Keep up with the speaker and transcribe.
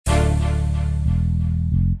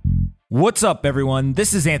What's up, everyone?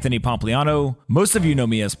 This is Anthony Pompliano. Most of you know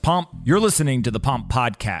me as Pomp. You're listening to the Pomp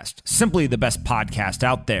Podcast, simply the best podcast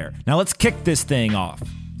out there. Now let's kick this thing off.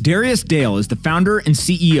 Darius Dale is the founder and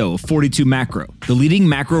CEO of 42 Macro, the leading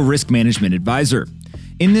macro risk management advisor.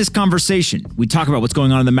 In this conversation, we talk about what's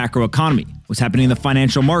going on in the macro economy, what's happening in the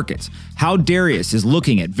financial markets, how Darius is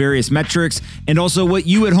looking at various metrics, and also what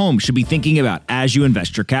you at home should be thinking about as you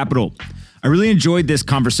invest your capital. I really enjoyed this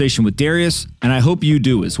conversation with Darius, and I hope you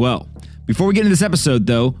do as well. Before we get into this episode,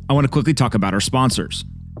 though, I want to quickly talk about our sponsors.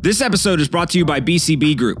 This episode is brought to you by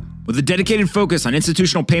BCB Group. With a dedicated focus on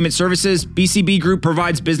institutional payment services, BCB Group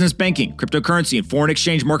provides business banking, cryptocurrency, and foreign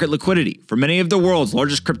exchange market liquidity for many of the world's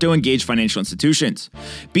largest crypto-engaged financial institutions.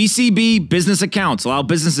 BCB business accounts allow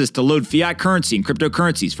businesses to load fiat currency and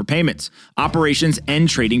cryptocurrencies for payments, operations, and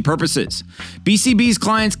trading purposes. BCB's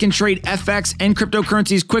clients can trade FX and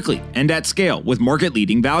cryptocurrencies quickly and at scale with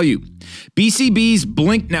market-leading value. BCB's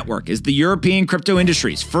Blink network is the European crypto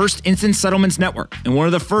industry's first instant settlements network and one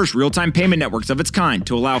of the first real-time payment networks of its kind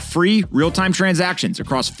to allow free real-time transactions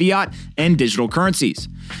across fiat and digital currencies.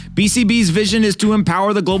 BCB's vision is to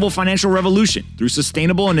empower the global financial revolution through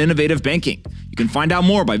sustainable and innovative banking. You can find out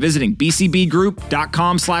more by visiting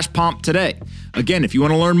bcbgroup.com/pomp today. Again, if you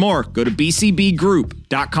want to learn more, go to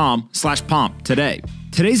bcbgroup.com/pomp today.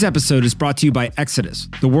 Today's episode is brought to you by Exodus,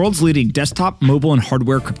 the world's leading desktop, mobile, and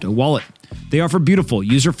hardware crypto wallet. They offer beautiful,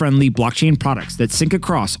 user-friendly blockchain products that sync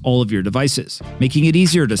across all of your devices, making it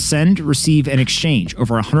easier to send, receive, and exchange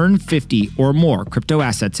over 150 or more crypto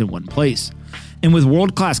assets in one place. And with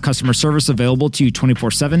world-class customer service available to you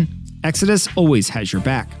 24/7, Exodus always has your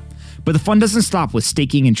back. But the fun doesn't stop with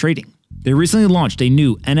staking and trading. They recently launched a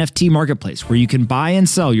new NFT marketplace where you can buy and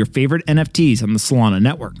sell your favorite NFTs on the Solana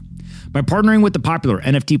network. By partnering with the popular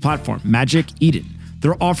NFT platform Magic Eden,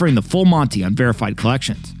 they're offering the full Monty on verified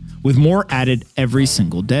collections, with more added every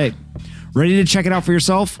single day. Ready to check it out for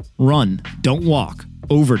yourself? Run, don't walk.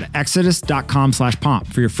 Over to exodus.com/pomp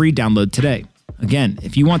for your free download today. Again,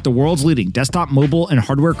 if you want the world's leading desktop, mobile, and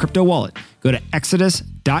hardware crypto wallet, go to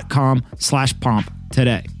exodus.com/pomp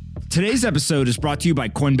today. Today's episode is brought to you by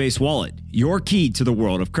Coinbase Wallet, your key to the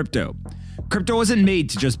world of crypto. Crypto isn't made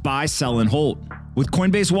to just buy, sell, and hold. With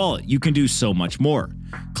Coinbase Wallet, you can do so much more.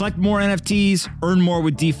 Collect more NFTs, earn more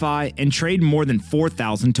with DeFi, and trade more than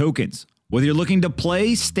 4,000 tokens. Whether you're looking to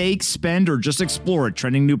play, stake, spend, or just explore a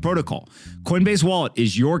trending new protocol, Coinbase Wallet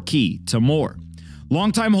is your key to more.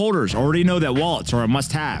 Longtime holders already know that wallets are a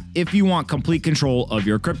must-have if you want complete control of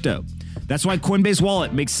your crypto. That's why Coinbase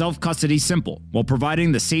Wallet makes self-custody simple while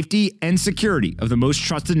providing the safety and security of the most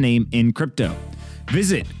trusted name in crypto.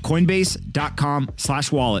 Visit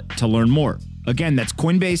coinbase.com/wallet to learn more. Again, that's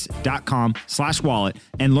coinbase.com/wallet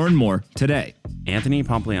and learn more today. Anthony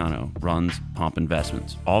Pompliano runs Pomp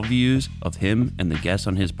Investments. All views of him and the guests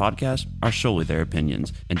on his podcast are solely their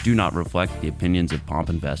opinions and do not reflect the opinions of Pomp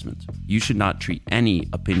Investments. You should not treat any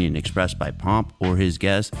opinion expressed by Pomp or his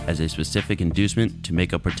guests as a specific inducement to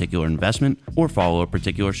make a particular investment or follow a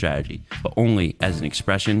particular strategy, but only as an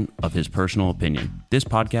expression of his personal opinion. This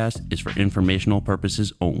podcast is for informational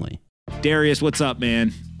purposes only. Darius, what's up,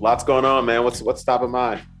 man? Lots going on, man. What's top of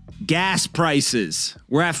mind? Gas prices.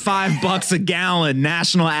 We're at $5 a gallon,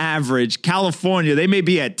 national average. California, they may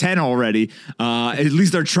be at 10 already. At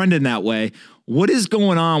least they're trending that way. What is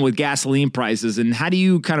going on with gasoline prices, and how do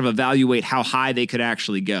you kind of evaluate how high they could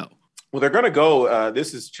actually go? Well, they're going to go.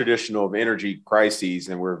 This is traditional of energy crises,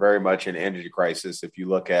 and we're very much in an energy crisis. If you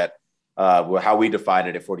look at how we define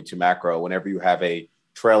it at 42 Macro, whenever you have a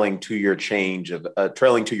trailing two-year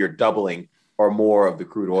doubling or more of the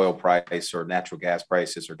crude oil price or natural gas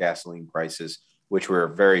prices or gasoline prices, which we're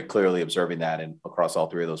very clearly observing that across all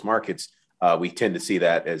three of those markets, we tend to see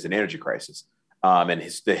that as an energy crisis.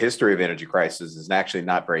 The history of energy crisis is actually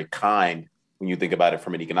not very kind when you think about it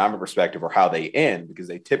from an economic perspective or how they end, because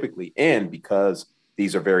they typically end because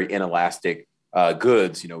these are very inelastic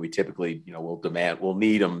goods. We typically, we'll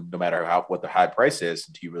need them no matter what the high price is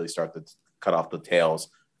until you really start to cut off the tails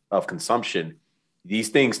of consumption. These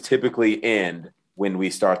things typically end when we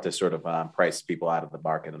start to sort of price people out of the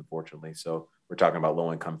market, unfortunately. So we're talking about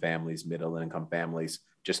low-income families, middle-income families,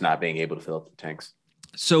 just not being able to fill up the tanks.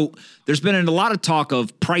 So there's been a lot of talk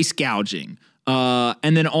of price gouging.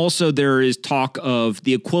 And then also there is talk of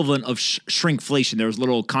the equivalent of shrinkflation. There was a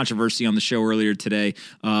little controversy on the show earlier today.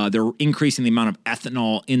 They're increasing the amount of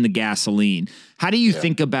ethanol in the gasoline. How do you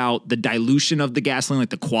think about the dilution of the gasoline, like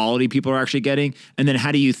the quality people are actually getting? And then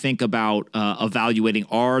how do you think about evaluating,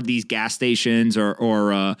 are these gas stations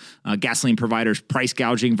or gasoline providers price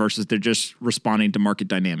gouging versus they're just responding to market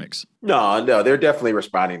dynamics? No, they're definitely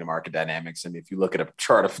responding to market dynamics. And if you look at a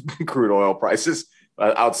chart of crude oil prices,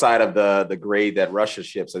 outside of the grade that Russia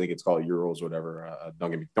ships. I think it's called euros or whatever.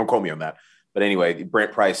 Don't quote me on that. But anyway, the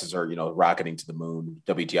Brent prices are, rocketing to the moon.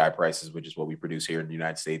 WTI prices, which is what we produce here in the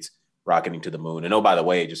United States, rocketing to the moon. And oh, by the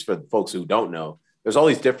way, just for the folks who don't know, there's all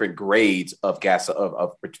these different grades of gas,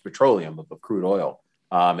 of petroleum, of crude oil.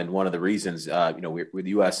 And one of the reasons, the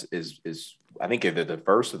U.S. is I think either the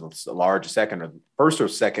first or the largest, first or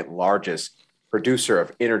second largest producer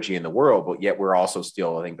of energy in the world, but yet we're also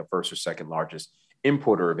still, I think, the first or second largest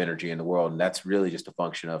importer of energy in the world. And that's really just a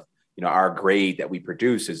function of, our grade that we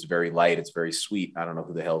produce is very light. It's very sweet. I don't know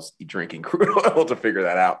who the hell's drinking crude oil to figure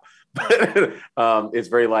that out, but it's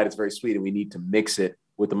very light. It's very sweet. And we need to mix it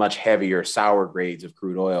with the much heavier sour grades of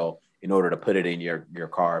crude oil in order to put it in your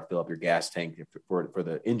car, fill up your gas tank for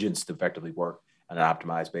the engines to effectively work on an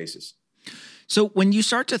optimized basis. So when you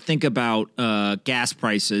start to think about gas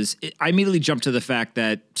prices, I immediately jump to the fact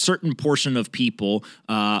that certain portion of people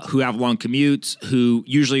who have long commutes, who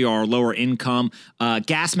usually are lower income,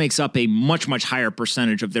 gas makes up a much, much higher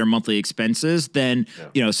percentage of their monthly expenses than,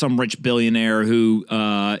 some rich billionaire who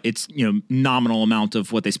it's, nominal amount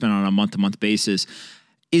of what they spend on a month-to-month basis.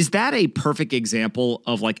 Is that a perfect example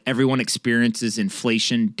of like everyone experiences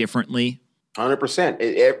inflation differently? 100%.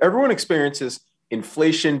 Everyone experiences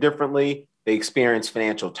inflation differently. They experience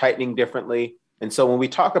financial tightening differently. And so when we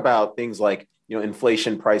talk about things like,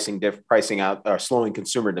 inflation pricing out or slowing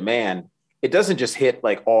consumer demand, it doesn't just hit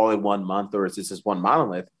like all in 1 month or is this one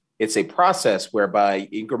monolith. It's a process whereby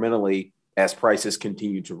incrementally, as prices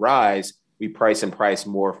continue to rise, we price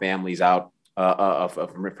more families out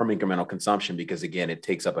from incremental consumption, because again, it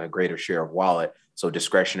takes up a greater share of wallet. So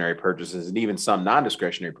discretionary purchases and even some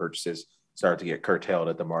non-discretionary purchases start to get curtailed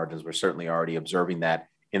at the margins. We're certainly already observing that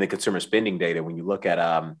in the consumer spending data. When you look at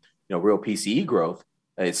real PCE growth,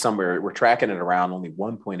 it's somewhere we're tracking it around only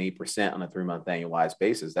 1.8% on a 3-month annualized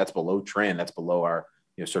basis. That's below trend. That's below our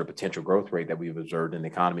sort of potential growth rate that we've observed in the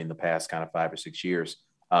economy in the past kind of 5 or 6 years.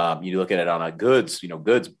 You look at it on a goods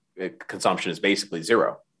consumption is basically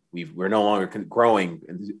zero. We're no longer growing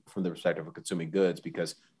from the perspective of consuming goods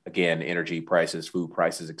because, again, energy prices, food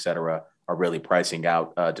prices, et cetera, are really pricing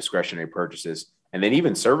out discretionary purchases. And then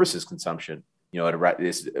even services consumption,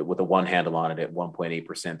 with a one handle on it at 1.8%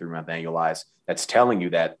 3-month annualized. That's telling you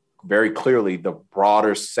that very clearly the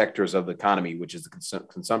broader sectors of the economy, which is the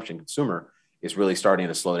consumer, is really starting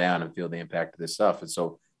to slow down and feel the impact of this stuff. And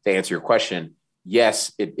so to answer your question,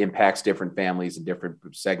 yes, it impacts different families and different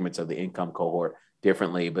segments of the income cohort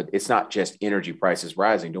differently, but it's not just energy prices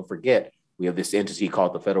rising. Don't forget, we have this entity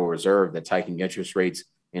called the Federal Reserve that's hiking interest rates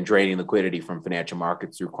and draining liquidity from financial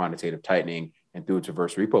markets through quantitative tightening and through its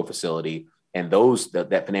reverse repo facility. And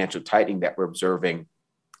that financial tightening that we're observing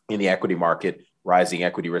in the equity market, rising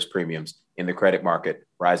equity risk premiums, in the credit market,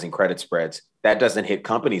 rising credit spreads, that doesn't hit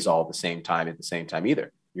companies all at the same time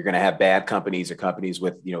either. You're going to have bad companies or companies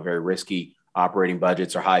with very risky operating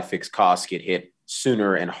budgets or high fixed costs get hit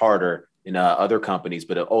sooner and harder than other companies,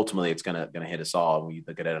 but ultimately it's going to hit us all when you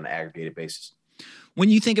look at it on an aggregated basis. When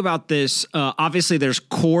you think about this, obviously there's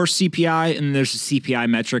core CPI and there's a CPI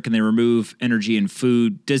metric, and they remove energy and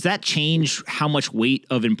food. Does that change how much weight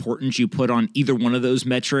of importance you put on either one of those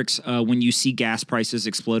metrics when you see gas prices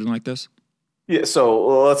exploding like this? Yeah,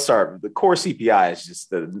 so let's start. The core CPI is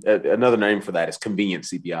just another name for that is convenient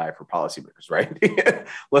CPI for policymakers, right?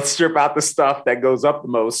 Let's strip out the stuff that goes up the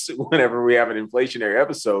most whenever we have an inflationary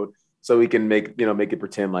episode, so we can make it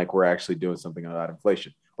pretend like we're actually doing something about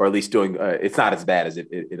inflation, or at least doing it's not as bad as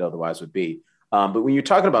it otherwise would be. But when you're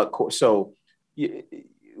talking about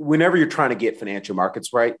whenever you're trying to get financial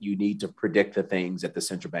markets right, you need to predict the things that the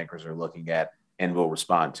central bankers are looking at and will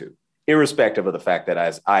respond to, irrespective of the fact that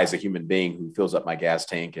as a human being who fills up my gas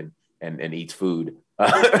tank and eats food,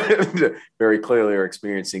 very clearly are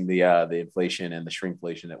experiencing the inflation and the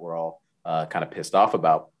shrinkflation that we're all kind of pissed off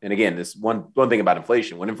about. And again, this one thing about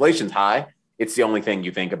inflation, when inflation's high, it's the only thing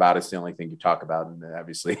you think about. It's the only thing you talk about. And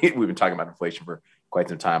obviously we've been talking about inflation for quite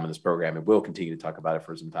some time on this program, and we'll continue to talk about it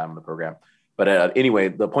for some time on the program. But anyway,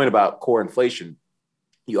 the point about core inflation,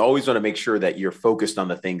 you always want to make sure that you're focused on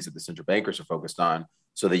the things that the central bankers are focused on,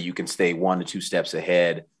 so that you can stay 1 to 2 steps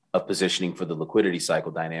ahead of positioning for the liquidity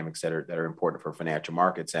cycle dynamics that are important for financial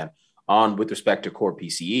markets. And with respect to core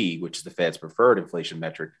PCE, which is the Fed's preferred inflation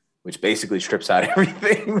metric, which basically strips out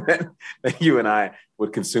everything that you and I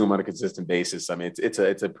would consume on a consistent basis. I mean, it's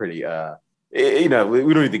a pretty, we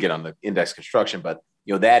don't need to get on the index construction, but,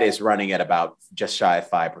 that is running at about just shy of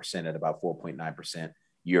 5% at about 4.9%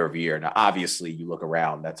 year over year. Now, obviously you look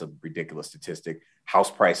around, that's a ridiculous statistic.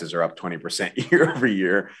 House prices are up 20% year over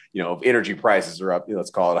year. Energy prices are up,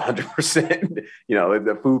 let's call it 100%,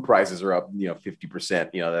 the food prices are up,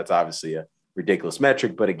 50%, that's obviously ridiculous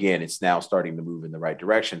metric, but again, it's now starting to move in the right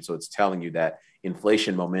direction. So it's telling you that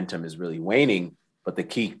inflation momentum is really waning. But the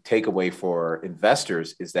key takeaway for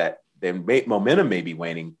investors is that the momentum may be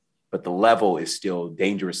waning, but the level is still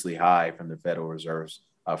dangerously high from the Federal Reserve's,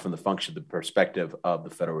 from the perspective of the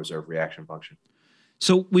Federal Reserve reaction function.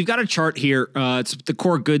 So we've got a chart here. It's the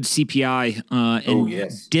core goods CPI and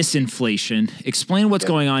disinflation. Explain what's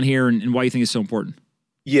going on here and why you think it's so important.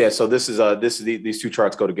 Yeah, so these two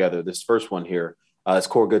charts go together. This first one here is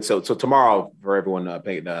core goods. So tomorrow, for everyone not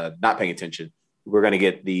paying attention, we're going to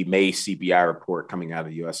get the May CPI report coming out of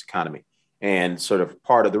the U.S. economy. And sort of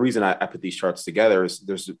part of the reason I put these charts together is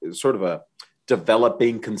there's sort of a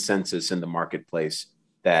developing consensus in the marketplace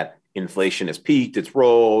that inflation has peaked, it's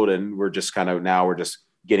rolled, and we're just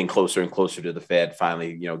getting closer and closer to the Fed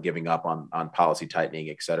finally, giving up on policy tightening,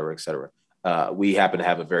 et cetera, et cetera. We happen to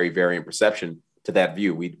have a very variant perception to that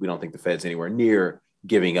view. We don't think the Fed's anywhere near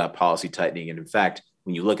giving up policy tightening. And in fact,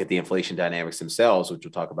 when you look at the inflation dynamics themselves, which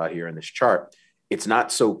we'll talk about here in this chart, it's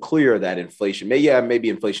not so clear that inflation, maybe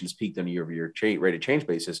inflation has peaked on a year-over-year rate of change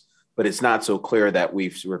basis, but it's not so clear that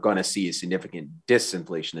we're going to see a significant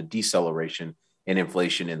disinflation, a deceleration in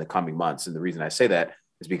inflation in the coming months. And the reason I say that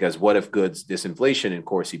is because what if goods disinflation in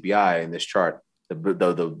core CPI in this chart,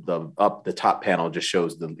 the top panel just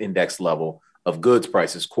shows the index level of goods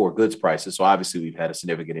prices, core goods prices. So obviously we've had a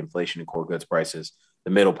significant inflation in core goods prices.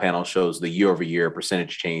 The middle panel shows the year-over-year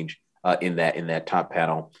percentage change in that top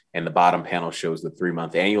panel, and the bottom panel shows the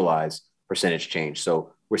 3-month annualized percentage change.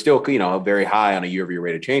 So we're still, very high on a year-over-year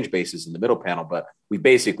rate of change basis in the middle panel, but we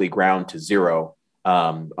basically ground to zero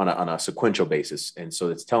on a sequential basis. And so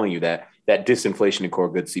it's telling you that disinflation in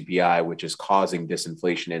core goods CPI, which is causing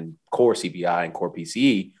disinflation in core CPI and core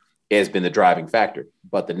PCE, has been the driving factor.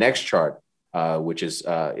 But the next chart, which is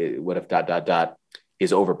what if ...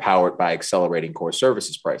 is overpowered by accelerating core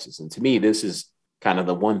services prices. And to me, this is kind of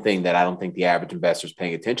the one thing that I don't think the average investor is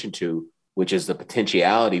paying attention to, which is the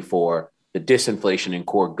potentiality for the disinflation in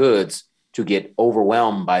core goods to get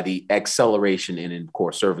overwhelmed by the acceleration in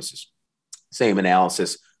core services. Same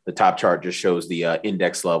analysis. The top chart just shows the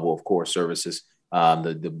index level of core services.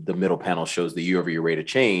 The middle panel shows the year-over-year rate of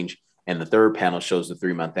change, and the third panel shows the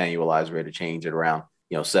 3-month annualized rate of change at around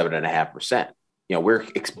 7.5%. We're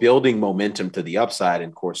building momentum to the upside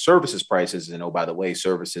in core services prices. And by the way,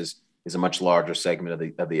 services is a much larger segment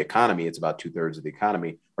of the economy. It's about 2/3 of the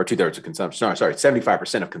economy, or 2/3 of consumption. Sorry,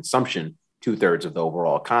 75% of consumption, 2/3 of the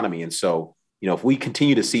overall economy. And so, if we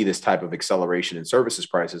continue to see this type of acceleration in services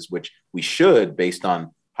prices, which we should, based on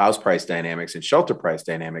house price dynamics and shelter price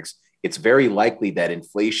dynamics, it's very likely that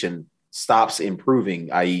inflation stops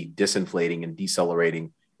improving, i.e. disinflating and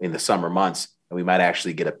decelerating in the summer months. And we might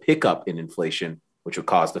actually get a pickup in inflation, which would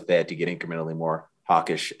cause the Fed to get incrementally more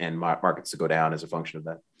hawkish and markets to go down as a function of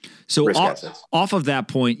that. So off of that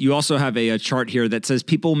point, you also have a chart here that says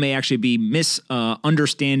people may actually be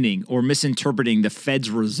misunderstanding or misinterpreting the Fed's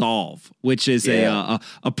resolve, which is a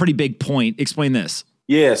pretty big point. Explain this.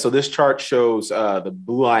 Yeah, so this chart shows the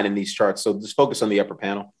blue line in these charts. So just focus on the upper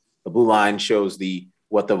panel. The blue line shows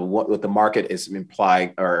what the market is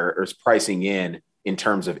implying or is pricing in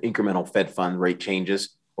terms of incremental Fed fund rate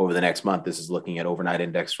changes over the next month. This is looking at overnight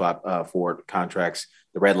index swap forward contracts.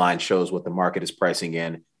 The red line shows what the market is pricing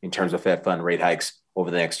in terms of Fed fund rate hikes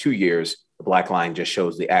over the next 2 years. The black line just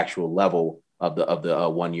shows the actual level of the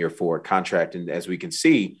 1-year forward contract. And as we can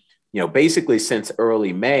see, basically since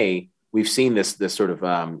early May, we've seen this sort of,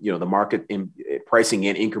 the market pricing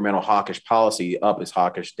in incremental hawkish policy. Up is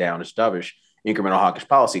hawkish, down is dovish. Incremental hawkish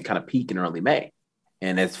policy kind of peak in early May.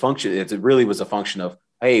 And it really was a function of,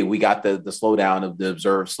 hey, we got the slowdown of the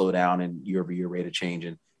observed slowdown in year-over-year rate of change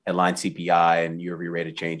in headline CPI and year-over-year rate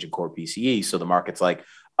of change in core PCE. So the market's like,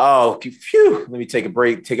 oh, phew, let me take a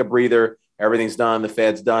break, take a breather. Everything's done. The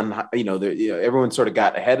Fed's done. Everyone sort of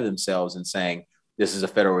got ahead of themselves and saying this is a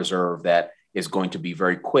Federal Reserve that is going to be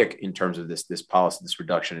very quick in terms of this policy, this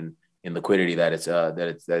reduction in liquidity that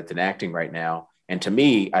it's enacting right now. And to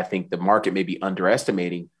me, I think the market may be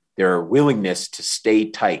underestimating their willingness to stay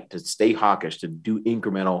tight, to stay hawkish, to do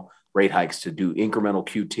incremental rate hikes, to do incremental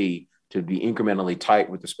QT, to be incrementally tight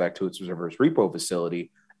with respect to its reverse repo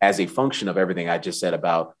facility as a function of everything I just said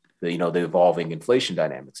about the evolving inflation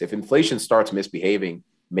dynamics. If inflation starts misbehaving,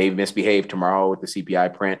 may misbehave tomorrow with the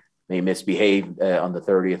CPI print, may misbehave on the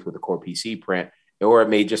 30th with the core PC print, or it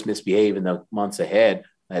may just misbehave in the months ahead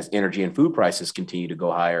as energy and food prices continue to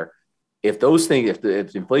go higher. If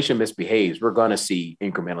inflation misbehaves, we're going to see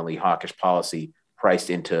incrementally hawkish policy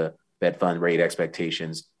priced into Fed fund rate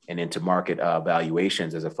expectations and into market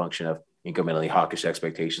valuations as a function of incrementally hawkish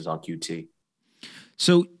expectations on QT.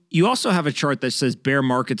 So you also have a chart that says bear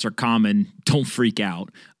markets are common, don't freak out,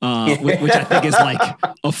 which I think is like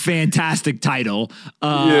a fantastic title.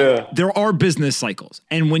 There are business cycles.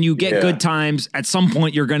 And when you get good times, at some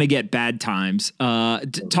point you're going to get bad times.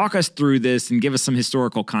 Talk us through this and give us some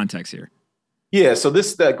historical context here. Yeah, so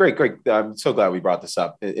this great. I'm so glad we brought this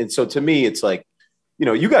up. And so to me, it's like,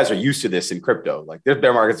 you guys are used to this in crypto. Like there's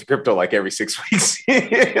bear markets in crypto like every 6 weeks.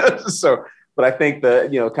 But I think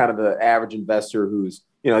kind of the average investor who's,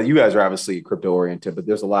 you guys are obviously crypto oriented, but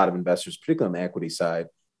there's a lot of investors, particularly on the equity side,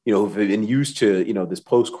 who've been used to, this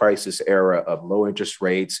post-crisis era of low interest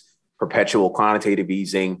rates, perpetual quantitative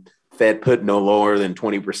easing, Fed put no lower than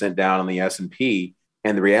 20% down on the S&P.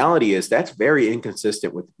 And the reality is that's very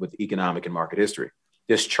inconsistent with economic and market history.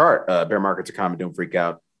 This chart, bear markets are common, don't freak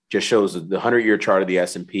out, just shows the 100-year chart of the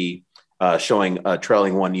S&P showing a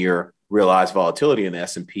trailing 1 year realized volatility in the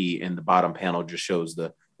S&P, and the bottom panel just shows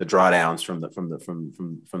the drawdowns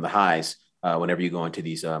from the highs whenever you go into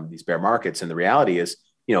these bear markets. And the reality is,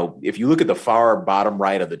 if you look at the far bottom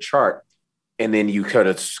right of the chart, and then you kind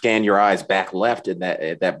of scan your eyes back left at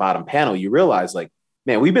that bottom panel, you realize like,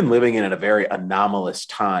 man, we've been living in a very anomalous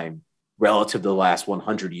time relative to the last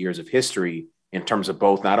 100 years of history in terms of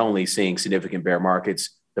both not only seeing significant bear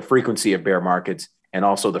markets, the frequency of bear markets, and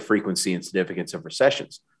also the frequency and significance of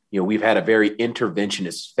recessions. We've had a very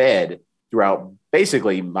interventionist Fed throughout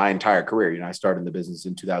basically my entire career. I started in the business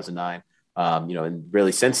in 2009, and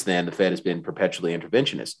really since then, the Fed has been perpetually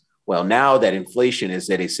interventionist. Well, now that inflation is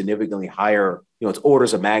at a significantly higher, it's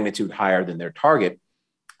orders of magnitude higher than their target,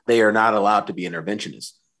 they are not allowed to be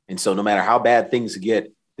interventionists. And so no matter how bad things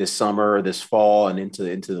get this summer, this fall, and into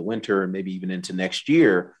the winter, and maybe even into next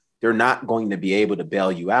year, they're not going to be able to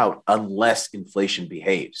bail you out unless inflation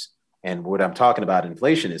behaves. And what I'm talking about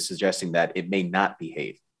inflation is suggesting that it may not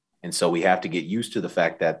behave. And so we have to get used to the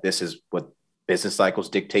fact that this is what business cycles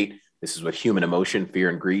dictate. This is what human emotion, fear,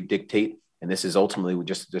 and greed dictate. And this is ultimately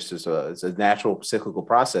just it's a natural cyclical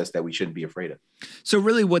process that we shouldn't be afraid of. So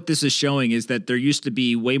really what this is showing is that there used to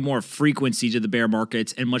be way more frequency to the bear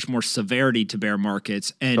markets and much more severity to bear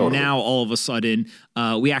markets. And now all of a sudden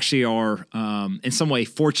we actually are in some way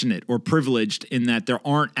fortunate or privileged in that there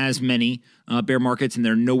aren't as many bear markets and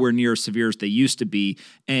they're nowhere near as severe as they used to be.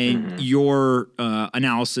 And your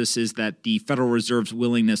analysis is that the Federal Reserve's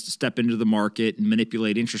willingness to step into the market and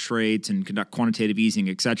manipulate interest rates and conduct quantitative easing,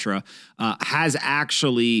 et cetera, has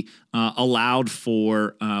actually allowed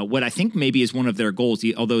for what I think maybe is one of their goals,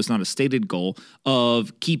 although it's not a stated goal,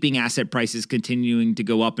 of keeping asset prices continuing to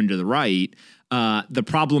go up and to the right. The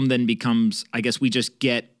problem then becomes, I guess we just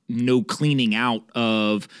get no cleaning out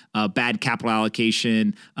of bad capital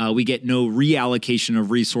allocation. We get no reallocation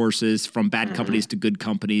of resources from bad companies to good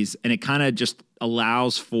companies. And it kind of just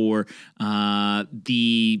allows for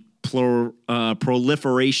the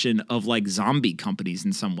proliferation of like zombie companies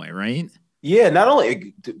in some way, right? Yeah, not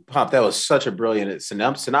only, Pop, that was such a brilliant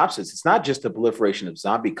synopsis. It's not just the proliferation of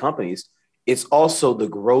zombie companies. It's also the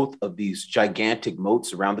growth of these gigantic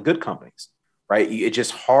moats around the good companies, right? It's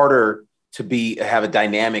just harder to have a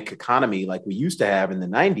dynamic economy like we used to have in the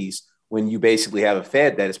 90s when you basically have a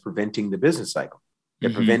Fed that is preventing the business cycle. They're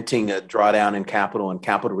preventing a drawdown in capital and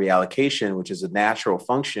capital reallocation, which is a natural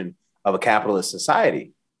function of a capitalist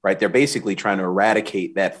society, right? They're basically trying to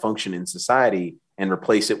eradicate that function in society and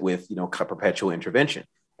replace it with, perpetual intervention.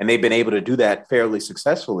 And they've been able to do that fairly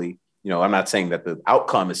successfully. I'm not saying that the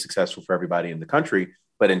outcome is successful for everybody in the country,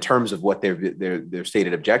 but in terms of what their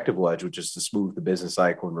stated objective was, which is to smooth the business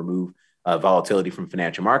cycle and remove volatility from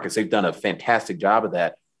financial markets, they've done a fantastic job of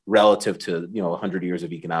that relative to 100 years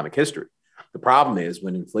of economic history. The problem is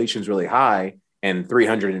when inflation is really high and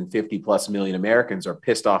 350 plus million Americans are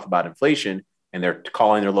pissed off about inflation, and they're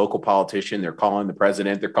calling their local politician, they're calling the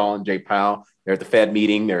president, they're calling Jay Powell, they're at the Fed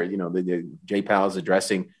meeting, Jay Powell is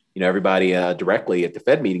addressing everybody directly at the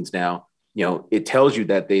Fed meetings now. It tells you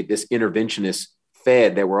that this interventionist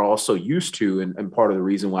Fed that we're all so used to, and part of the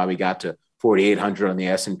reason why we got to 4,800 on the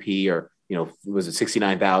S&P, or was it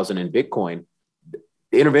 69,000 in Bitcoin?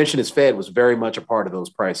 The interventionist Fed was very much a part of those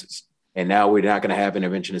prices, and now we're not going to have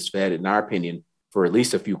interventionist Fed, in our opinion, for at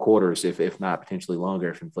least a few quarters, if not potentially longer,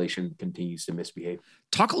 if inflation continues to misbehave.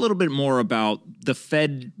 Talk a little bit more about the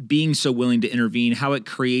Fed being so willing to intervene, how it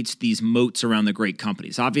creates these moats around the great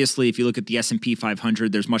companies. Obviously, if you look at the S&P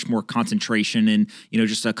 500, there's much more concentration in,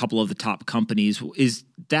 just a couple of the top companies. Is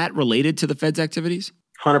that related to the Fed's activities?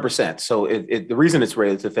 100%. So the reason it's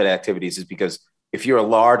related to Fed activities is because if you're a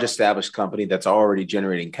large established company that's already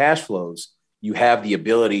generating cash flows, you have the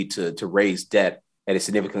ability to raise debt at a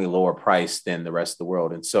significantly lower price than the rest of the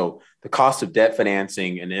world. And so the cost of debt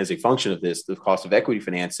financing, and as a function of this, the cost of equity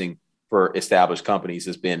financing for established companies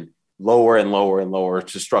has been lower and lower and lower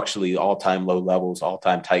to structurally all-time low levels,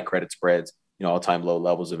 all-time tight credit spreads, all-time low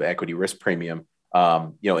levels of equity risk premium,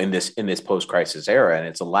 in this post-crisis era. And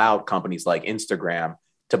it's allowed companies like Instagram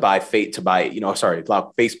to buy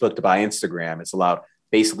allowed Facebook to buy Instagram. It's allowed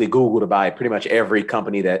basically Google to buy pretty much every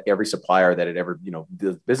company every supplier that it ever,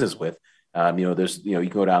 did business with. There's, you can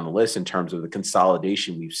go down the list in terms of the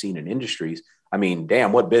consolidation we've seen in industries. I mean,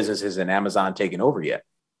 damn, what business isn't Amazon taken over yet?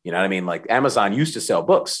 You know what I mean? Like Amazon used to sell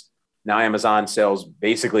books. Now Amazon sells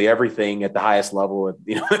basically everything at the highest level,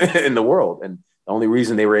 in the world. And the only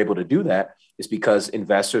reason they were able to do that is because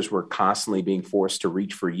investors were constantly being forced to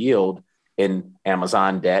reach for yield in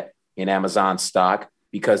Amazon debt, in Amazon stock,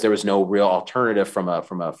 because there was no real alternative from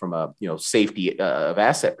a safety of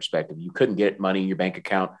asset perspective. You couldn't get money in your bank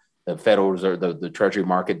account. The Federal Reserve, the Treasury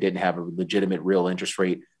market didn't have a legitimate real interest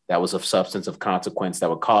rate that was of substance of consequence that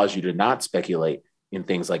would cause you to not speculate in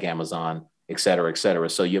things like Amazon, et cetera, et cetera.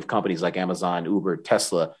 So you have companies like Amazon, Uber,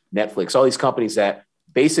 Tesla, Netflix, all these companies that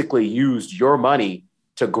basically used your money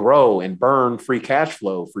to grow and burn free cash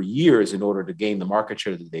flow for years in order to gain the market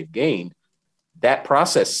share that they've gained. That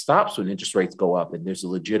process stops when interest rates go up and there's a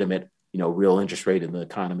legitimate, real interest rate in the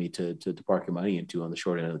economy to park your money into on the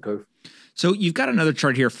short end of the curve. So you've got another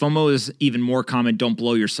chart here. FOMO is even more common. Don't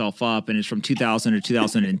blow yourself up. And it's from 2000 to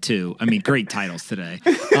 2002. I mean, great titles today.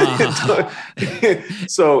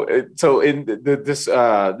 So in this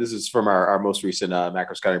is from our most recent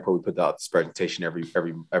macro scouting report. We put out this presentation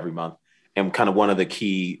every month. And kind of one of the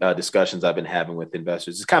key discussions I've been having with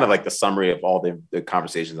investors is kind of like the summary of all the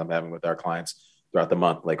conversations I'm having with our clients throughout the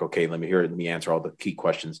month. Like, okay, let me answer all the key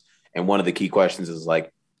questions. And one of the key questions is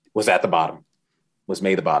like, was at the bottom? Was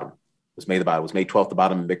May the bottom? Was May 12th the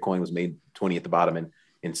bottom in Bitcoin? Was May 20th the bottom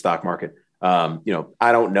in stock market? I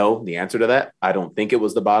don't know the answer to that. I don't think it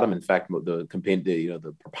was the bottom. In fact,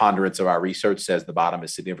 the preponderance of our research says the bottom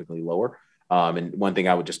is significantly lower. And one thing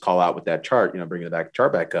I would just call out with that chart, bringing the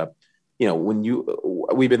chart back up,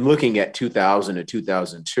 we've been looking at 2000 to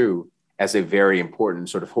 2002 as a very important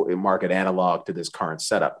sort of market analog to this current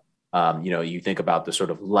setup. You think about the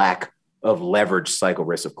sort of lack of leverage cycle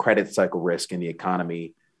risk, of credit cycle risk in the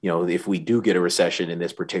economy. If we do get a recession in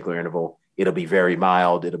this particular interval, it'll be very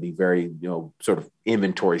mild. It'll be very, sort of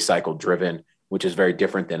inventory cycle driven, which is very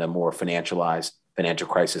different than a more financialized financial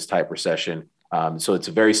crisis type recession. So it's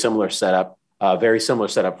a very similar setup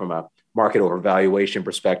from a market overvaluation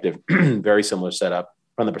perspective, very similar setup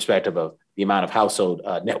from the perspective of the amount of household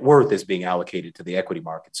net worth is being allocated to the equity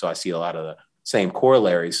market. So I see a lot of the same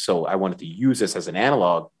corollaries. So I wanted to use this as an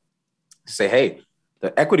analog to say, hey,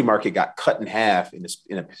 the equity market got cut in half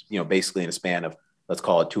basically in a span of, let's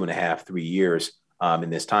call it 2.5, 3 years in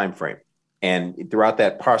this time frame. And throughout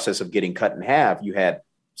that process of getting cut in half, you had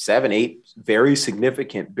 7, 8 very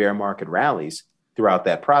significant bear market rallies throughout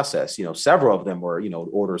that process. Several of them were,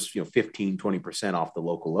 orders, 15, 20% off the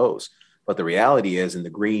local lows. But the reality is, in the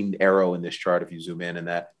green arrow in this chart, if you zoom in, and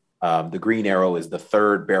that the green arrow is the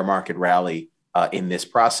third bear market rally in this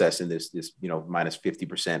process, in this minus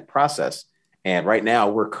 50% process. And right now,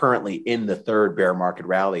 we're currently in the third bear market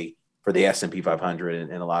rally for the S&P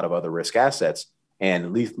 500 and a lot of other risk assets. And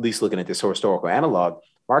at least looking at this historical analog,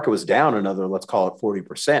 market was down another, let's call it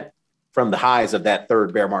 40% from the highs of that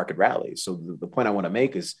third bear market rally. So the point I want to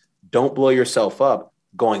make is don't blow yourself up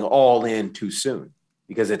going all in too soon,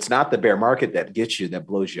 because it's not the bear market that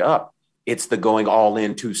blows you up. It's the going all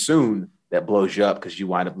in too soon that blows you up, because you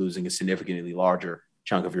wind up losing a significantly larger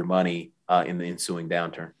chunk of your money in the ensuing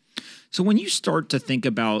downturn. So when you start to think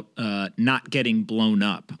about not getting blown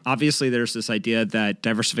up, obviously there's this idea that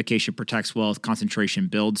diversification protects wealth, concentration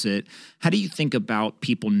builds it. How do you think about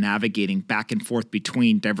people navigating back and forth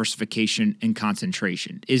between diversification and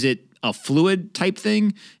concentration? Is it a fluid type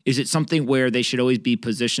thing? Is it something where they should always be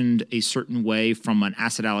positioned a certain way from an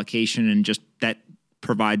asset allocation, and just that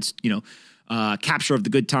provides, capture of the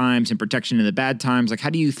good times and protection in the bad times? Like, how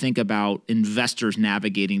do you think about investors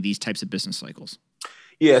navigating these types of business cycles?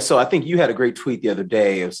 Yeah, so I think you had a great tweet the other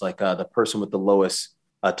day. It was like the person with the lowest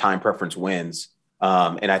time preference wins.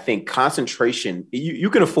 And I think concentration, you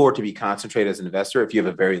can afford to be concentrated as an investor if you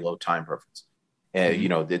have a very low time preference.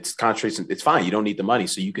 It's concentration, it's fine. You don't need the money.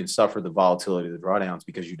 So you can suffer the volatility of the drawdowns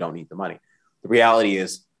because you don't need the money. The reality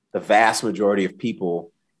is the vast majority of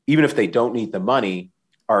people, even if they don't need the money,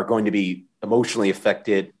 are going to be emotionally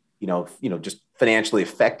affected, just financially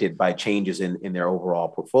affected by changes in their overall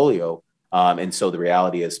portfolio. And so the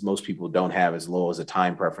reality is most people don't have as low as a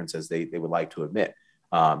time preference as they would like to admit.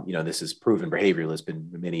 This is proven behavioral. There's been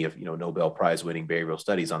many of, Nobel Prize winning behavioral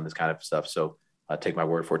studies on this kind of stuff. So Take my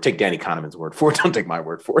word for it. Take Danny Kahneman's word for it. Don't take my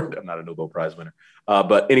word for it. I'm not a Nobel Prize winner.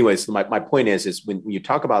 But anyways, my point is when you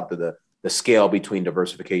talk about the scale between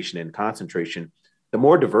diversification and concentration, the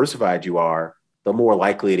more diversified you are, the more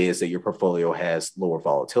likely it is that your portfolio has lower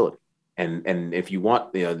volatility. And if you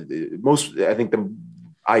want, I think the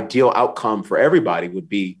ideal outcome for everybody would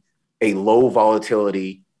be a low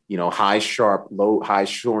volatility, high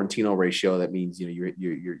Sorrentino ratio. That means,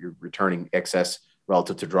 you're returning excess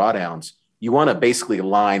relative to drawdowns. You want to basically a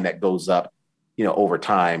line that goes up, over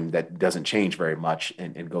time, that doesn't change very much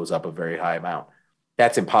and goes up a very high amount.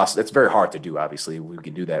 That's impossible. That's very hard to do. Obviously, we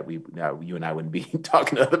can do that. You and I wouldn't be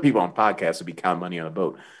talking to other people on podcasts. We'd be counting money on a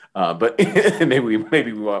boat. But maybe we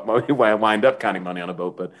wind up counting money on a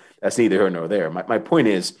boat. But that's neither here nor there. My point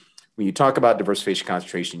is, when you talk about diversification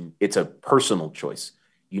concentration, it's a personal choice.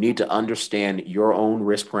 You need to understand your own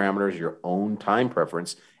risk parameters, your own time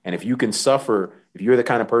preference, and if you're the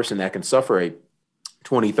kind of person that can suffer a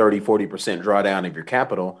 20, 30, 40% drawdown of your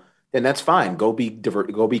capital, then that's fine. Go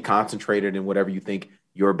be concentrated in whatever you think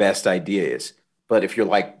your best idea is. But if you're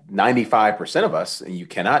like 95% of us and you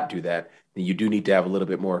cannot do that, then you do need to have a little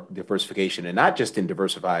bit more diversification, and not just in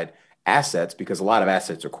diversified assets, because a lot of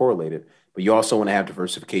assets are correlated, but you also want to have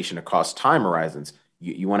diversification across time horizons.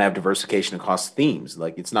 You want to have diversification across themes.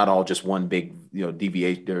 Like, it's not all just one big,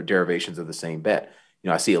 deviation or derivations of the same bet.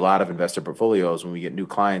 I see a lot of investor portfolios when we get new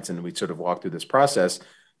clients and we sort of walk through this process.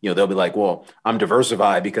 They'll be like, well, I'm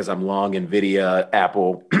diversified because I'm long NVIDIA,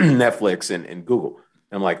 Apple, Netflix, and Google.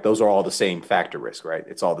 And I'm like, those are all the same factor risk, right?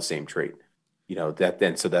 It's all the same trade.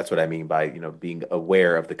 So that's what I mean by, being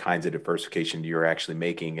aware of the kinds of diversification you're actually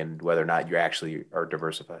making and whether or not you actually are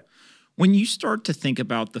diversified. When you start to think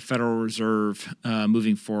about the Federal Reserve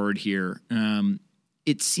moving forward here,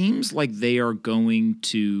 it seems like they are going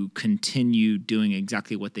to continue doing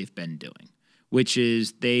exactly what they've been doing, which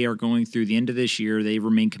is they are going through the end of this year. They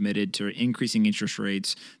remain committed to increasing interest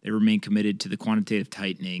rates. They remain committed to the quantitative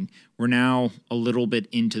tightening. We're now a little bit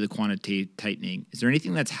into the quantitative tightening. Is there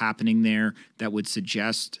anything that's happening there that would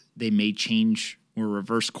suggest they may change or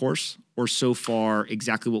reverse course, or so far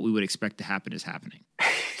exactly what we would expect to happen is happening?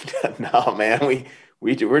 No, man,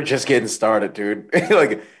 we're just getting started, dude.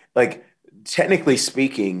 like technically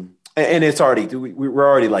speaking, and it's already, we're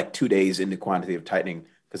already like 2 days into quantitative tightening,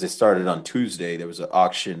 because it started on Tuesday. There was an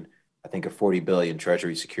auction, I think, of 40 billion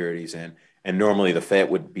Treasury securities, and normally the Fed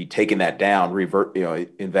would be taking that down,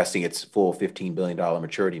 investing its full $15 billion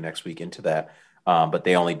maturity next week into that, but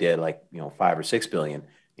they only did like 5 or 6 billion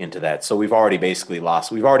into that. So we've already basically lost.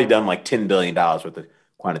 We've already done like $10 billion worth of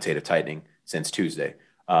quantitative tightening since Tuesday.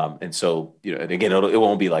 And so, and again, it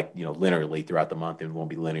won't be like, linearly throughout the month, and it won't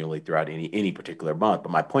be linearly throughout any particular month.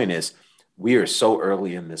 But my point is, we are so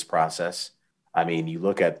early in this process. I mean, you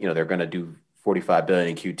look at, they're going to do 45 billion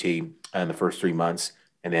in QT in the first 3 months,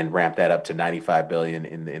 and then ramp that up to 95 billion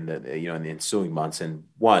in the ensuing months. And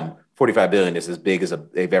 45 billion is as big as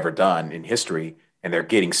they've ever done in history. And they're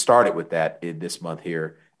getting started with that in this month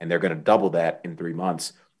here, and they're going to double that in 3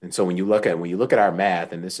 months. And so when you look at our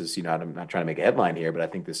math, and this is, I'm not trying to make a headline here, but I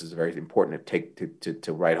think this is very important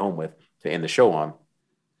to write home with, to end the show on.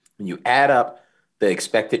 When you add up the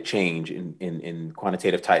expected change in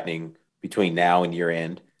quantitative tightening between now and year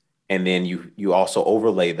end, and then you also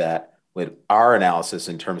overlay that with our analysis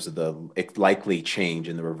in terms of the likely change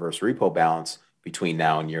in the reverse repo balance between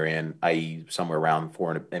now and year end, i.e. somewhere around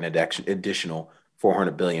an additional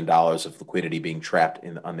 $400 billion of liquidity being trapped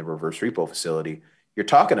on the reverse repo facility, you're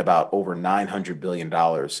talking about over $900 billion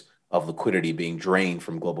of liquidity being drained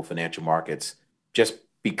from global financial markets just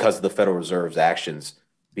because of the Federal Reserve's actions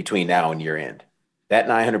between now and year end. That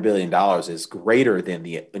 $900 billion is greater than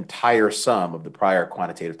the entire sum of the prior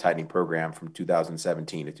quantitative tightening program from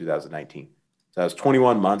 2017 to 2019. So that was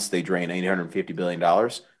 21 months. They drained $850 billion.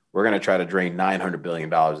 We're going to try to drain $900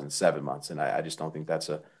 billion in 7 months. And I just don't think that's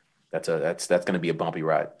going to be a bumpy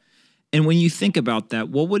ride. And when you think about that,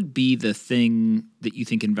 what would be the thing that you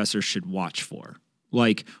think investors should watch for?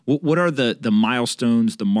 Like, what are the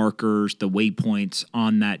milestones, the markers, the waypoints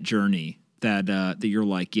on that journey that you're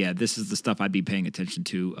like, yeah, this is the stuff I'd be paying attention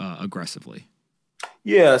to aggressively?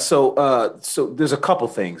 Yeah, so there's a couple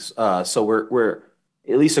things. So we're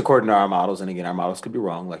at least according to our models, and again, our models could be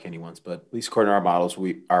wrong like anyone's, but at least according to our models,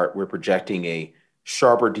 we're projecting a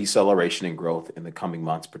sharper deceleration in growth in the coming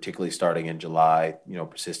months, particularly starting in July,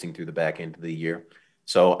 persisting through the back end of the year.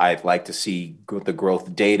 So I'd like to see the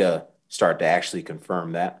growth data start to actually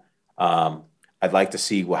confirm that. I'd like to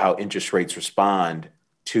see how interest rates respond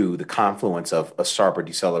to the confluence of a sharper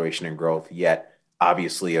deceleration in growth, yet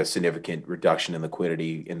obviously a significant reduction in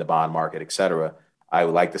liquidity in the bond market, et cetera. I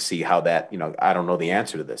would like to see how that, I don't know the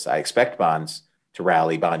answer to this. I expect bonds to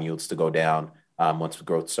rally, bond yields to go down once the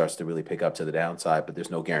growth starts to really pick up to the downside. But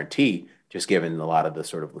there's no guarantee, just given a lot of the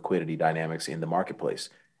sort of liquidity dynamics in the marketplace.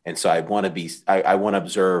 And so I want to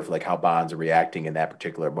observe like how bonds are reacting in that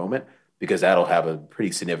particular moment, because that'll have a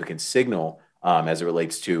pretty significant signal as it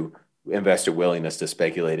relates to investor willingness to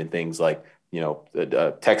speculate in things like,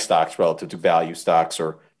 tech stocks relative to value stocks,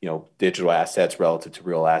 or, digital assets relative to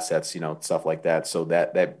real assets, stuff like that. So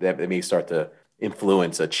that may start to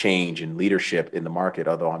influence a change in leadership in the market,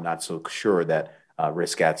 although I'm not so sure that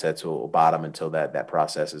risk assets will bottom until that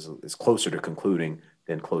process is closer to concluding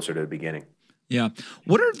than closer to the beginning. Yeah.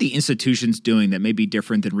 What are the institutions doing that may be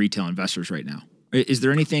different than retail investors right now? Is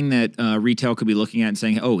there anything that retail could be looking at and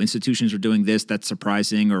saying, oh, institutions are doing this, that's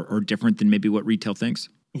surprising or different than maybe what retail thinks?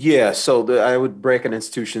 Yeah, so I would break an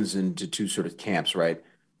institutions into two sort of camps, right?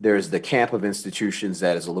 There's the camp of institutions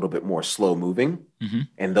that is a little bit more slow moving,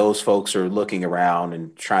 and those folks are looking around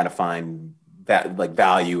and trying to find that like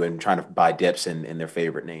value and trying to buy dips in their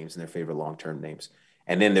favorite names and their favorite long-term names.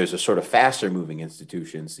 And then there's a sort of faster moving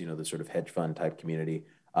institutions, the sort of hedge fund type community.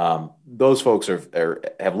 Those folks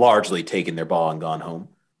have largely taken their ball and gone home.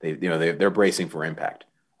 They're bracing for impact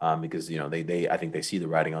because I think they see the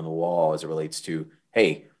writing on the wall as it relates to,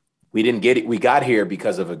 hey, we didn't get it. We got here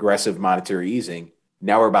because of aggressive monetary easing.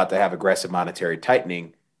 Now we're about to have aggressive monetary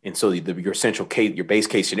tightening. And so your central case, your base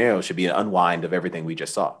case scenario should be an unwind of everything we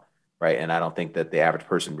just saw. Right. And I don't think that the average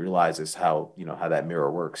person realizes how that mirror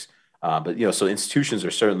works. But so institutions are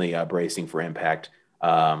certainly bracing for impact.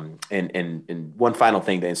 And one final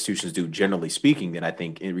thing that institutions do, generally speaking, that I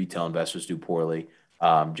think retail investors do poorly,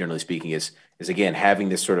 generally speaking, is again, having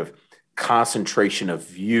this sort of concentration of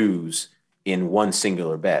views in one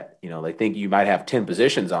singular bet. They think you might have 10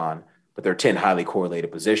 positions on, but they're 10 highly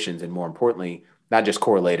correlated positions. And more importantly, not just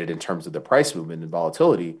correlated in terms of the price movement and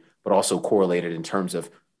volatility, but also correlated in terms of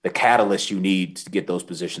the catalyst you need to get those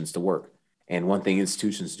positions to work. And one thing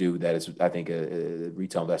institutions do that is, I think, a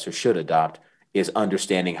retail investor should adopt is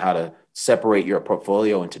understanding how to separate your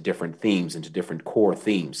portfolio into different themes, into different core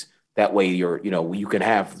themes. That way you can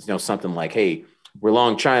have, something like, hey, we're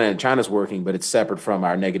long China and China's working, but it's separate from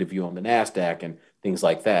our negative view on the NASDAQ and things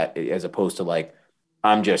like that, as opposed to like,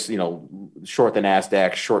 I'm just, short the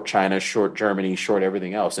NASDAQ, short China, short Germany, short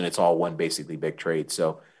everything else. And it's all one basically big trade.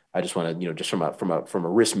 So I just want to, just from a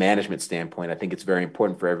risk management standpoint, I think it's very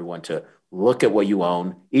important for everyone to look at what you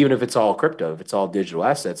own, even if it's all crypto, if it's all digital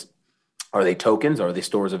assets. Are they tokens or are they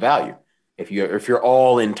stores of value? If you're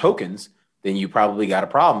all in tokens, then you probably got a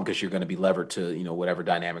problem because you're going to be levered to, whatever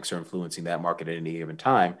dynamics are influencing that market at any given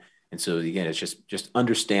time. And so again, it's just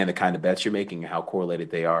understand the kind of bets you're making and how correlated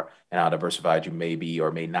they are and how diversified you may be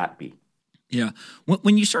or may not be. Yeah.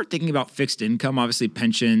 When you start thinking about fixed income, obviously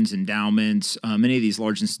pensions, endowments, many of these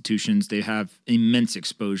large institutions, they have immense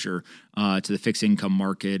exposure to the fixed income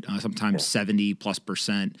market, sometimes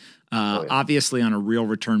 70+%. Obviously on a real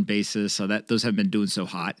return basis, so that those have been doing so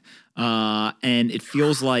hot. And it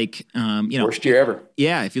feels like, worst year ever.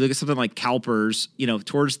 Yeah. If you look at something like CalPERS,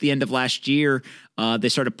 towards the end of last year, they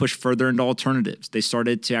started to push further into alternatives. They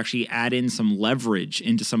started to actually add in some leverage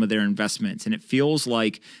into some of their investments. And it feels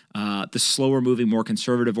like the slower moving, more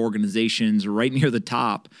conservative organizations right near the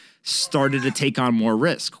top started to take on more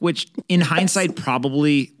risk, which in hindsight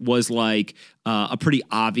probably was like a pretty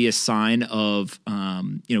obvious sign of,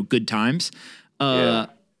 good times.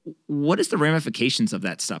 What is the ramifications of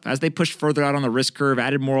that stuff as they pushed further out on the risk curve,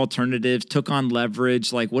 added more alternatives, took on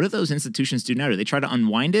leverage? Like, what do those institutions do now? Do they try to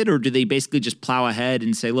unwind it, or do they basically just plow ahead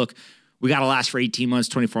and say, look, we got to last for 18 months,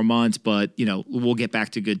 24 months, but, we'll get back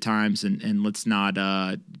to good times and let's not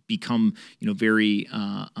become, very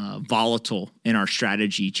volatile in our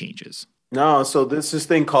strategy changes? No, so this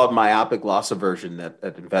thing called myopic loss aversion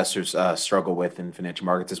that investors struggle with in financial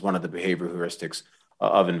markets is one of the behavioral heuristics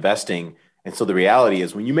of investing. And so the reality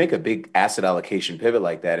is when you make a big asset allocation pivot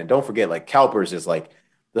like that, and don't forget, like CalPERS is like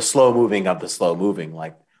the slow moving of the slow moving,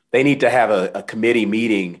 like they need to have a committee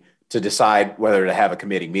meeting to decide whether to have a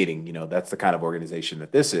committee meeting. That's the kind of organization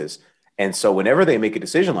that this is. And so whenever they make a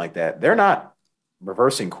decision like that, they're not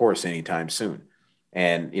reversing course anytime soon.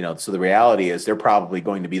 And, so the reality is they're probably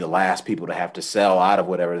going to be the last people to have to sell out of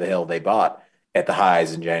whatever the hell they bought at the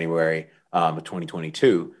highs in January of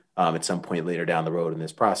 2022 at some point later down the road in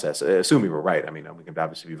this process. Assuming we're right. I mean, we can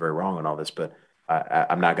obviously be very wrong on all this, but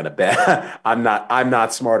I'm not going to bet. I'm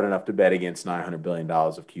not smart enough to bet against $900 billion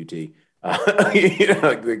of QT.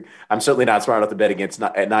 I'm certainly not smart enough to bet against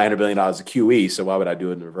 $900 billion of QE. So why would I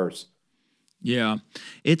do it in reverse? Yeah,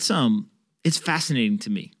 it's fascinating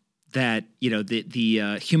to me that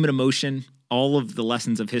the human emotion, all of the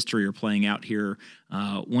lessons of history are playing out here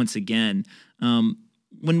once again.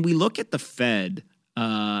 when we look at the Fed,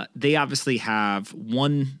 they obviously have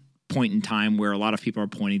one point in time where a lot of people are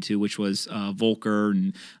pointing to, which was Volcker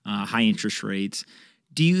and high interest rates.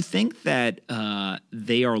 Do you think that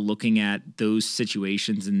they are looking at those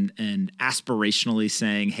situations and aspirationally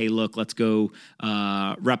saying, hey, look, let's go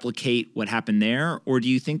replicate what happened there? Or do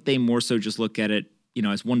you think they more so just look at it,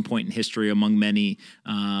 as one point in history among many?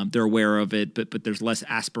 They're aware of it, but there's less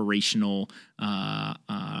aspirational,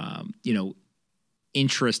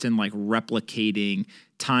 interest in like replicating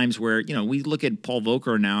times where, we look at Paul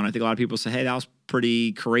Volcker now, and I think a lot of people say, hey, that was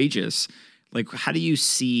pretty courageous. Like, how do you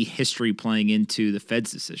see history playing into the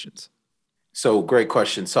Fed's decisions? So great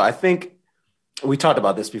question. So I think we talked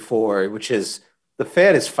about this before, which is the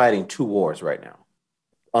Fed is fighting two wars right now.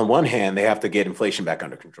 On one hand, they have to get inflation back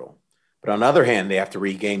under control. But on the other hand, they have to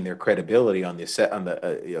regain their credibility on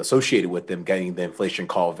the associated with them getting the inflation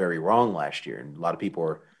call very wrong last year. And a lot of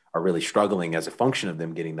people are really struggling as a function of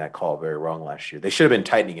them getting that call very wrong last year. They should have been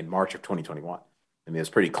tightening in March of 2021. I mean, it's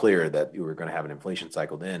pretty clear that you were going to have an inflation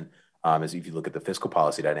cycle then. As if you look at the fiscal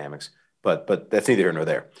policy dynamics, but that's neither here nor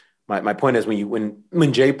there. My point is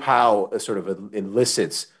when Jay Powell sort of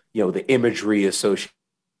elicits the imagery associated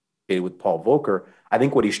with Paul Volcker, I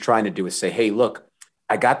think what he's trying to do is say, hey, look,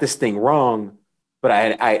 I got this thing wrong, but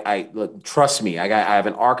I look, trust me, I have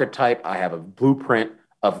an archetype, I have a blueprint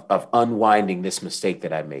of unwinding this mistake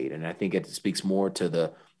that I made, and I think it speaks more to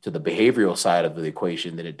the behavioral side of the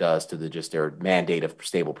equation than it does to just their mandate of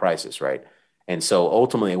stable prices, right? And so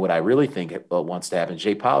ultimately, what I really think wants to happen,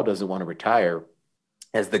 Jay Powell doesn't want to retire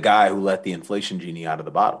as the guy who let the inflation genie out of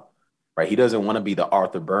the bottle, right? He doesn't want to be the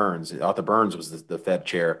Arthur Burns. Arthur Burns was the Fed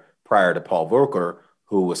chair prior to Paul Volcker,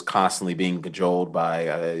 who was constantly being cajoled by,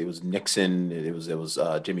 it was Nixon, it was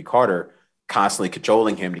Jimmy Carter, constantly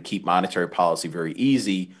cajoling him to keep monetary policy very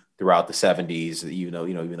easy throughout the 70s,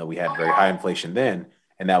 even though we had very high inflation then,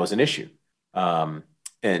 and that was an issue.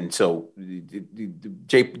 And so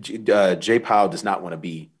Jay Powell does not want to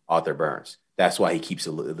be Arthur Burns. That's why he keeps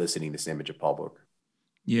eliciting this image of Paul Volcker.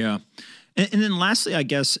 Yeah. And then lastly, I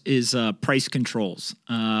guess, is price controls.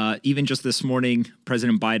 Even just this morning,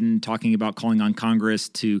 President Biden talking about calling on Congress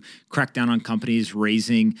to crack down on companies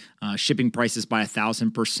raising shipping prices by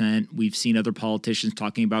 1,000%. We've seen other politicians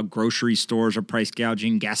talking about grocery stores are price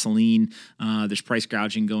gouging, gasoline, there's price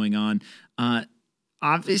gouging going on.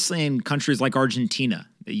 Obviously, in countries like Argentina,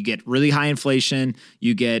 you get really high inflation,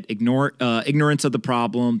 you get ignorance of the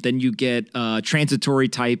problem, then you get transitory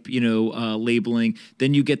type, labeling,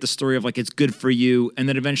 then you get the story of like it's good for you, and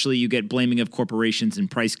then eventually you get blaming of corporations and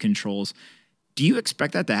price controls. Do you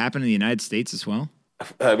expect that to happen in the United States as well?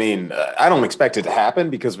 I mean, I don't expect it to happen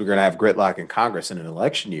because we're going to have gridlock in Congress in an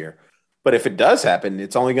election year. But if it does happen,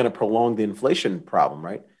 it's only going to prolong the inflation problem,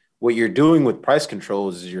 right? What you're doing with price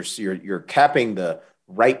controls is you're capping the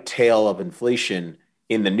right tail of inflation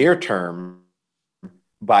in the near term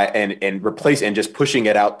by and replace and just pushing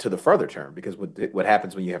it out to the further term, because what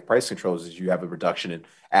happens when you have price controls is you have a reduction in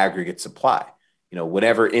aggregate supply.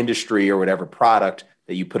 Whatever industry or whatever product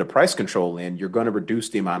that you put a price control in, you're going to reduce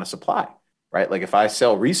the amount of supply, right? Like if I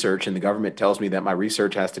sell research and the government tells me that my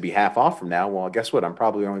research has to be half off from now, well, guess what? I'm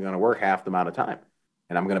probably only going to work half the amount of time,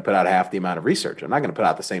 and I'm going to put out half the amount of research. I'm not going to put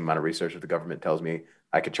out the same amount of research if the government tells me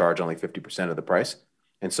I could charge only 50% of the price.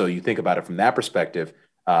 And so you think about it from that perspective,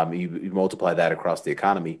 you multiply that across the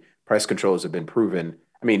economy. Price controls have been proven.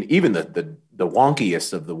 I mean, even the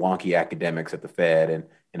wonkiest of the wonky academics at the Fed and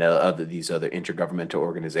these other intergovernmental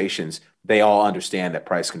organizations, they all understand that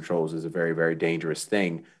price controls is a very, very dangerous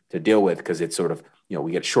thing to deal with, because it's sort of,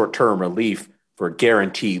 we get short-term relief for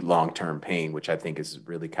guaranteed long-term pain, which I think is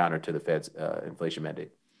really counter to the Fed's inflation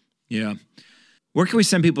mandate. Yeah. Where can we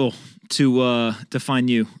send people to find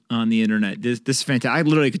you on the internet? This is fantastic. I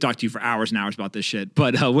literally could talk to you for hours and hours about this shit.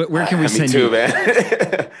 But where can we send you? Me too,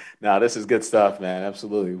 man. No, this is good stuff, man.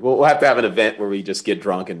 Absolutely. We'll have to have an event where we just get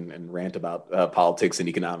drunk and rant about politics and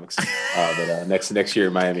economics. But next year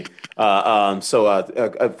in Miami.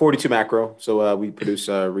 42 Macro. So we produce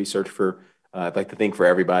research for. I'd like to think for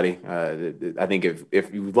everybody. I think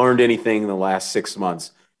if you've learned anything in the last 6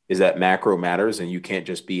 months, is that macro matters, and you can't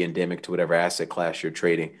just be endemic to whatever asset class you're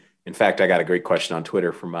trading. In fact, I got a great question on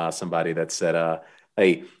Twitter from somebody that said,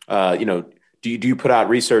 hey, do you put out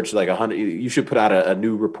research like 100? You should put out a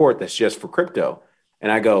new report that's just for crypto.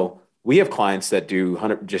 And I go, we have clients that do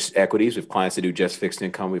just equities. We have clients that do just fixed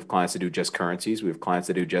income. We have clients that do just currencies. We have clients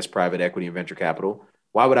that do just private equity and venture capital.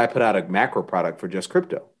 Why would I put out a macro product for just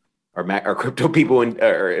crypto? Are crypto people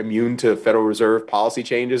are immune to Federal Reserve policy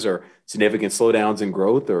changes or significant slowdowns in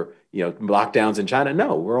growth or lockdowns in China.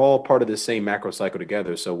 No, we're all part of the same macro cycle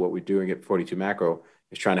together. So what we're doing at 42 Macro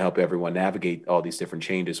is trying to help everyone navigate all these different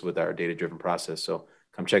changes with our data-driven process. So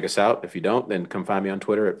come check us out. If you don't, then come find me on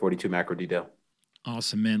Twitter at 42 Macro Detail.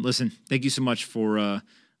 Awesome, man. Listen, thank you so much for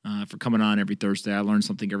coming on every Thursday. I learn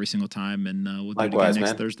something every single time, and we'll do it again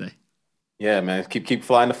next Thursday. Yeah, man. Keep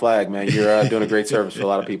flying the flag, man. You're doing a great service for a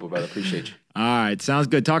lot of people, brother. Appreciate you. All right. Sounds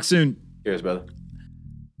good. Talk soon. Cheers, brother.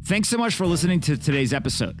 Thanks so much for listening to today's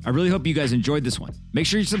episode. I really hope you guys enjoyed this one. Make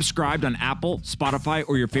sure you're subscribed on Apple, Spotify,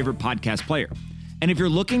 or your favorite podcast player. And if you're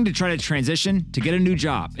looking to try to transition to get a new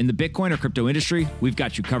job in the Bitcoin or crypto industry, we've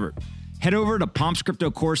got you covered. Head over to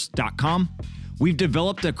pompscryptocourse.com. We've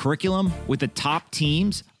developed a curriculum with the top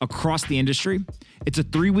teams across the industry. It's a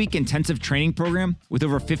 3-week intensive training program with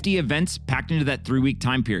over 50 events packed into that 3-week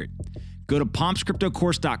time period. Go to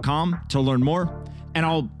pompscryptocourse.com to learn more, and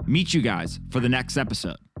I'll meet you guys for the next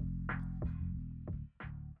episode.